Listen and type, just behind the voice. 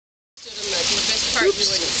you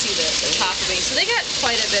wouldn't see the top of it. So they got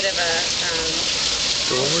quite a bit of a,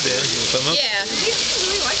 So when we're dead, we'll put them up? yeah. They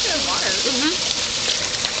really like their water.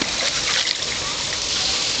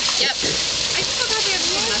 Yep. I forgot they have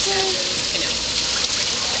little mustaches. I know.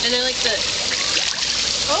 And they're like the,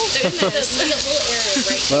 oh, they're in this little area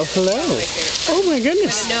right Well, hello. Right there. Oh my With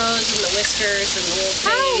goodness. the nose and the whiskers and the little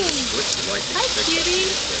face. Hi, cutie.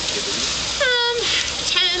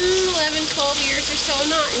 10, 11, 12 years or so,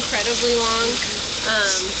 not incredibly long.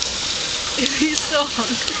 He's so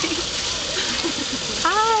hungry.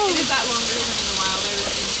 Hi. It is that longer than in the wild, I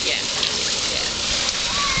reckon. Yeah.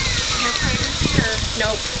 No pregnancy or?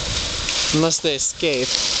 Nope. Unless they escape.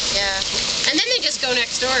 Yeah. And then they just go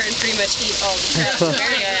next door and pretty much eat all the trash in the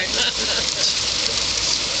area.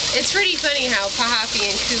 It's pretty funny how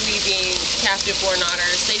Pahapi and Kui, being captive-born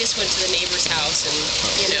otters, they just went to the neighbor's house and,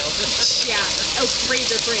 you know. Yeah. Oh,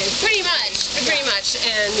 raise their friends. Pretty much.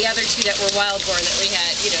 And the other two that were wild-born that we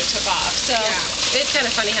had, you know, took off. So it's kind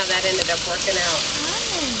of funny how that ended up working out.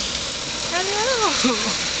 Hello.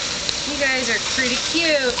 You guys are pretty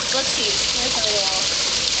cute. Let's see. Where's our little...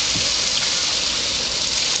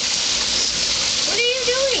 What are you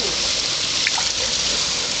doing?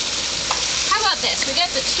 How about this? We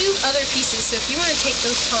got the two other pieces, so if you want to take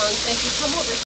those tongs and if you come over